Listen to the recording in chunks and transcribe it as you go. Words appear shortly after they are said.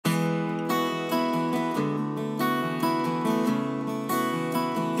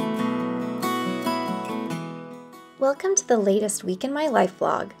Welcome to the latest Week in My Life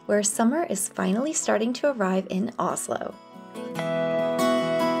vlog, where summer is finally starting to arrive in Oslo.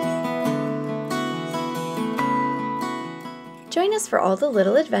 Join us for all the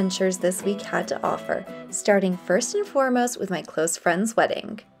little adventures this week had to offer, starting first and foremost with my close friend's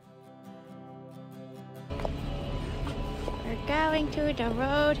wedding. We're going to the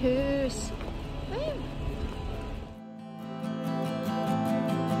roadhouse. Woo!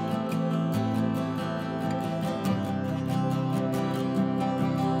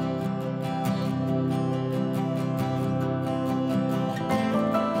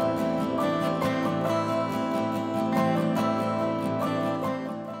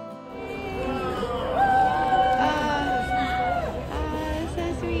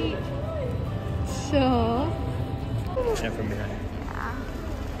 And from behind.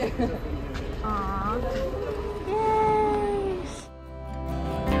 Yeah. Aww. Yes.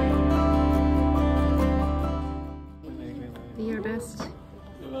 Be your best.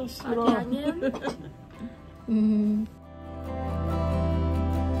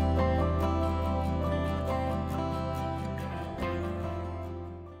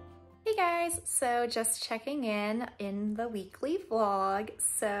 Hey guys, so just checking in the weekly vlog.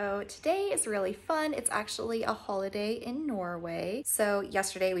 So today is really fun. It's actually a holiday in Norway. So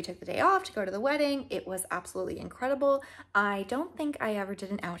yesterday we took the day off to go to the wedding. It was absolutely incredible. I don't think I ever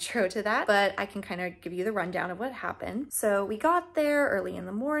did an outro to that, but I can kind of give you the rundown of what happened. So we got there early in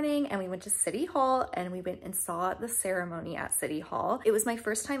the morning and we went to City Hall and we went and saw the ceremony at City Hall. It was my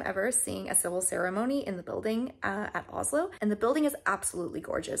first time ever seeing a civil ceremony in the building at Oslo, and the building is absolutely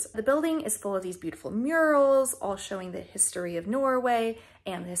gorgeous. The building is full of these beautiful murals, all showing the history of Norway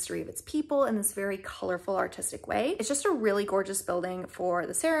and the history of its people in this very colorful, artistic way. It's just a really gorgeous building for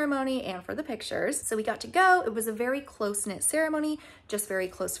the ceremony and for the pictures. So we got to go. It was a very close-knit ceremony, just very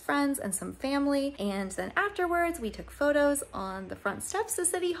close friends and some family. And then afterwards, we took photos on the front steps of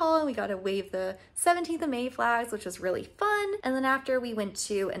City Hall and we got to wave the 17th of May flags, which was really fun. And then after, we went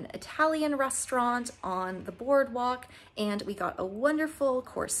to an Italian restaurant on the boardwalk and we got a wonderful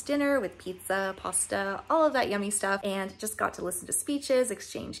course dinner with pizza, pasta, all of that yummy stuff, and just got to listen to speeches,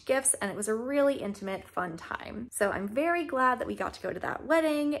 exchange gifts, and it was a really intimate, fun time. So I'm very glad that we got to go to that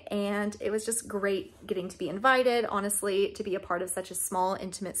wedding, and it was just great getting to be invited, honestly, to be a part of such a small,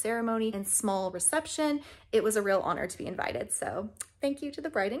 intimate ceremony and small reception. It was a real honor to be invited, so thank you to the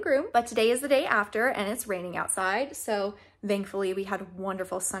bride and groom. But today is the day after, and it's raining outside, so thankfully we had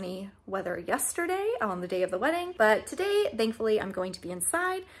wonderful sunny weather yesterday on the day of the wedding, but today, thankfully, I'm going to be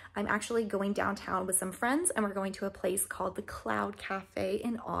inside. I'm actually going downtown with some friends and we're going to a place called the Cloud Cafe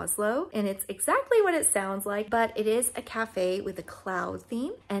in Oslo. And it's exactly what it sounds like, but it is a cafe with a cloud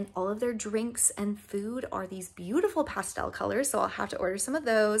theme and all of their drinks and food are these beautiful pastel colors. So I'll have to order some of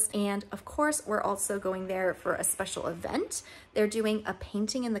those. And of course, we're also going there for a special event. They're doing a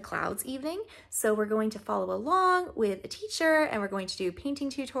painting in the clouds evening. So we're going to follow along with a teacher and we're going to do painting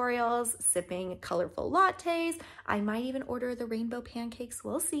tutorials, sipping colorful lattes. I might even order the rainbow pancakes,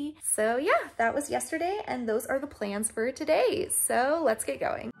 we'll see. So yeah, that was yesterday and those are the plans for today. So let's get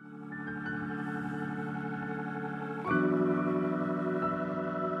going.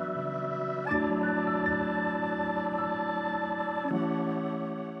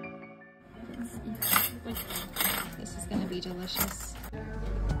 This is gonna be delicious.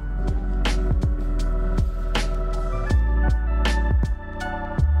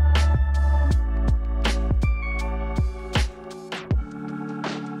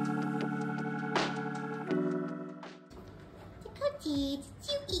 Did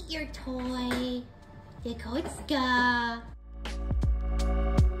you eat your toy? Dakota.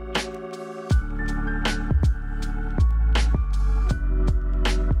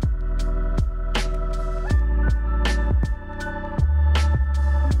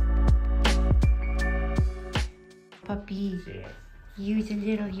 Puppy. Yes. You's a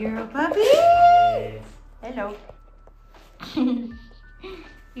little Euro puppy. Yes. Hello.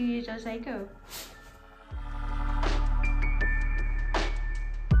 You're so psycho.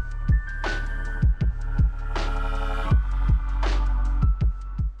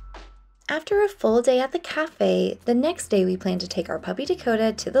 After a full day at the cafe, the next day we plan to take our puppy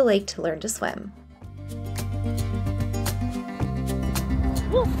Dakota to the lake to learn to swim.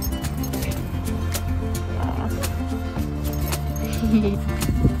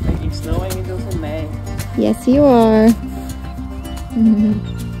 Making snow angels in May. Yes, you are.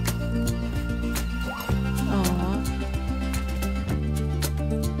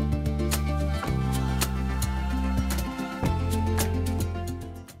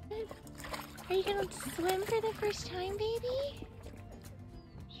 Are you gonna swim for the first time, baby?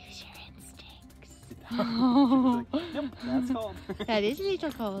 Use your instincts. Oh, Yep, that's cold. that is a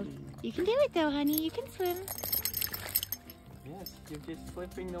little cold. You can do it though, honey. You can swim. Yes, you're just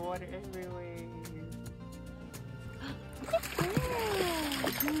slipping the water everywhere.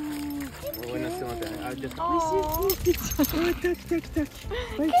 Bueno, se nota. I'll just...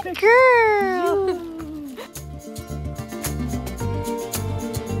 Good girl.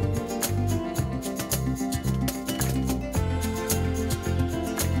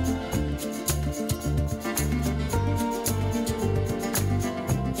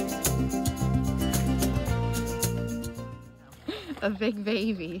 A big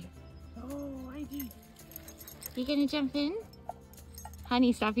baby. Oh, I did. You gonna jump in?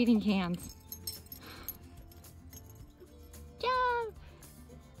 Honey, stop eating cans. Jump!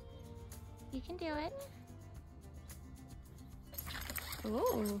 You can do it.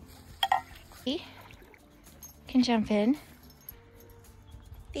 Ooh. You can jump in.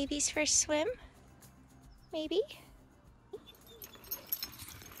 Baby's first swim? Maybe?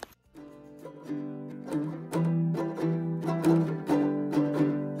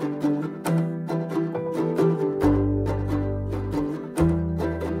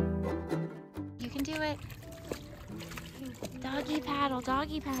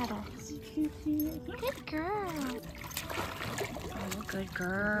 Doggy paddle. Good girl. Oh, good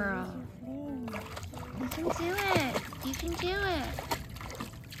girl. You can do it. You can do it.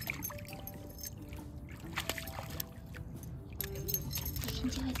 You can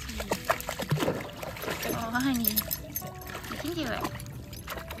do it, sweetie. Oh, honey. You can do it.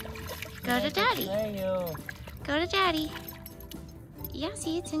 Go to daddy. Go to daddy. Yeah,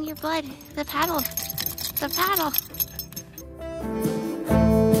 see, it's in your blood. The paddle. The paddle.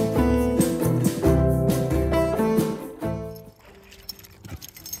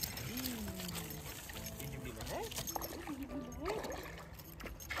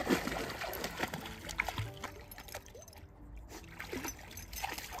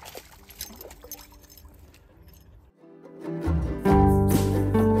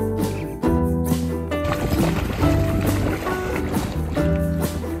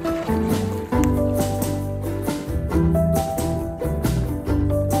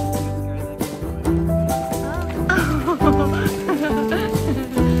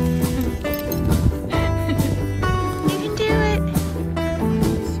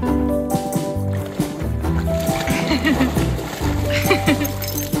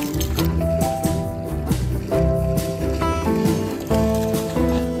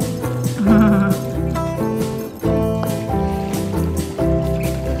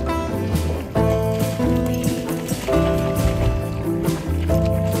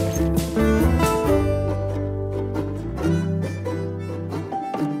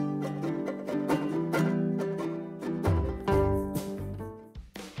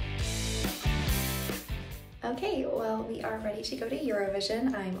 Okay, well, we are ready to go to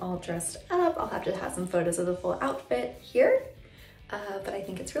Eurovision. I'm all dressed up. I'll have to have some photos of the full outfit here. But I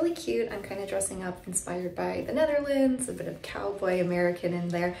think it's really cute. I'm kind of dressing up inspired by the Netherlands, a bit of cowboy American in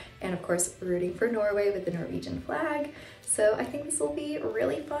there, and of course rooting for Norway with the Norwegian flag. So I think this will be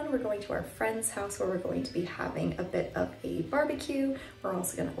really fun. We're going to our friend's house where we're going to be having a bit of a barbecue. We're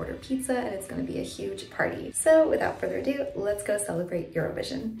also going to order pizza and it's going to be a huge party. So without further ado, let's go celebrate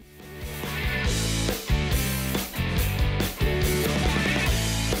Eurovision.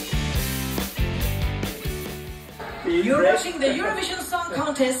 You're watching the Eurovision Song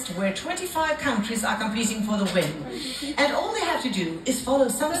Contest where 25 countries are competing for the win. And all they have to do is follow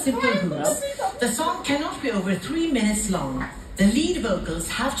some simple rules. The song cannot be over 3 minutes long. The lead vocals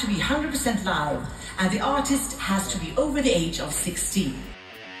have to be 100% live and the artist has to be over the age of 16.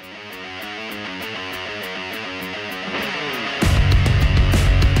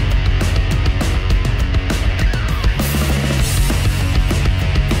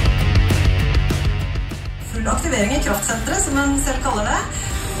 Aktivering i kraftsenteret, som en selv kaller det,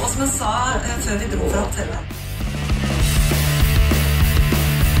 og som en sa før vi dro fra hotellet.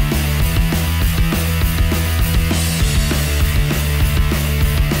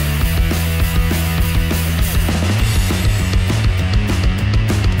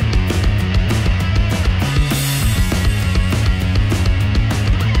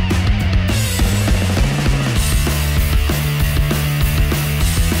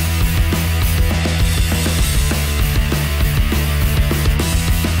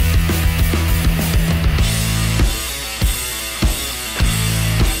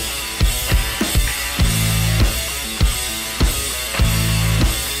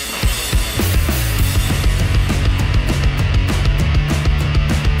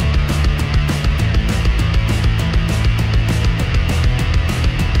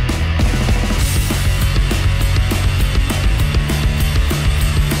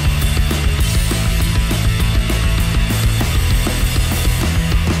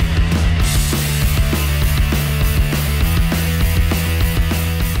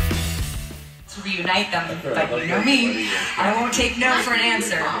 overnight them, but you know me, I won't take no for an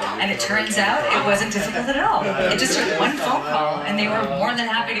answer. And it turns out it wasn't difficult at all. It just took one phone call and they were more than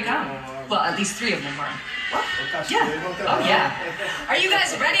happy to come. Well, at least 3 of them were. What? Yeah. Oh, yeah. Are you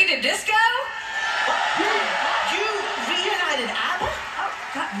guys ready to disco? You reunited ABBA? Oh,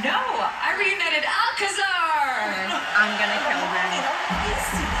 God, no. I reunited Alcazar. I'm gonna kill them.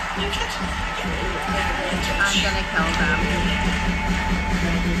 I'm gonna kill them.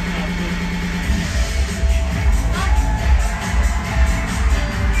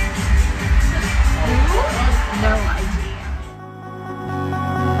 No idea.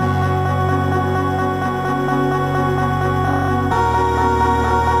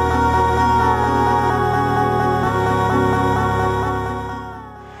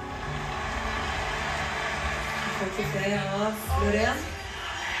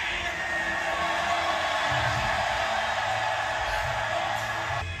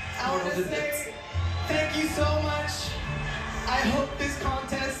 I want to say thank you so much. I hope this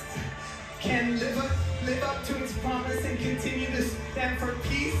contest can live up to its promise and continue to stand for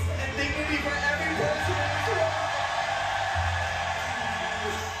peace and dignity for every person in this world.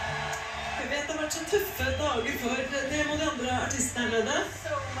 Jeg vet det har vært så tøffe dager for dere og de andre artistene her nede.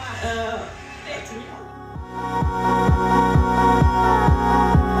 Jeg tror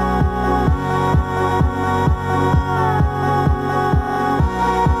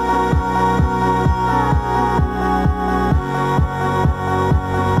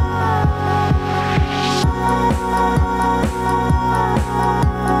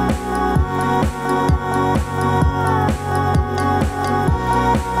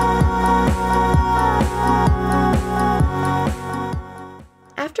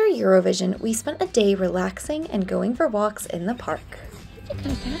After Eurovision, we spent a day relaxing and going for walks in the park.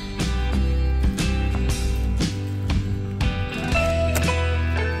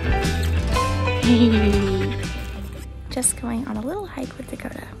 Just going on a little hike with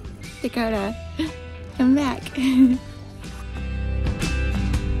Dakota. Dakota, come back.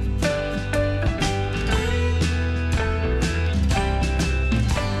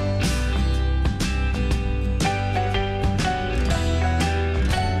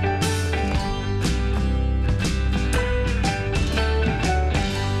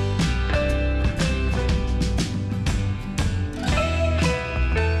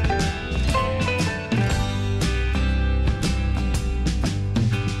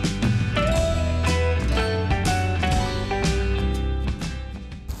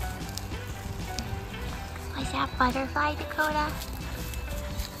 Was that butterfly, Dakota?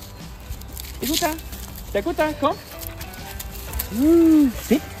 Dakota, Dakota, komm.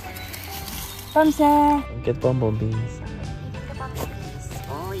 Sit. Bumsa. Get bumblebees.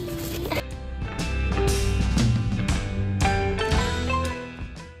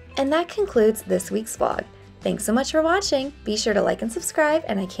 And that concludes this week's vlog. Thanks so much for watching. Be sure to like and subscribe,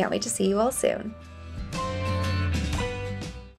 and I can't wait to see you all soon.